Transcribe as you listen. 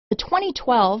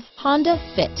2012 Honda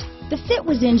Fit. The Fit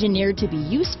was engineered to be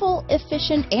useful,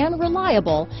 efficient, and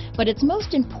reliable, but its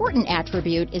most important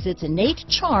attribute is its innate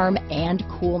charm and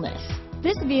coolness.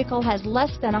 This vehicle has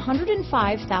less than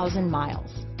 105,000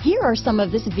 miles. Here are some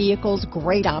of this vehicle's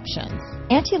great options: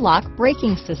 anti-lock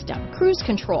braking system, cruise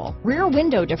control, rear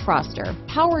window defroster,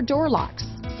 power door locks,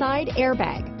 side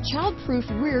airbag, child-proof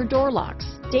rear door locks,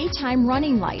 daytime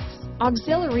running lights,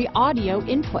 auxiliary audio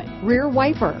input, rear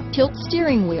wiper, tilt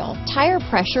steering wheel, tire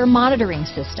pressure monitoring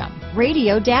system,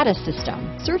 radio data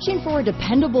system. Searching for a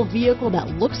dependable vehicle that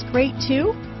looks great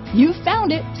too? You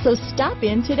found it, so stop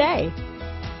in today.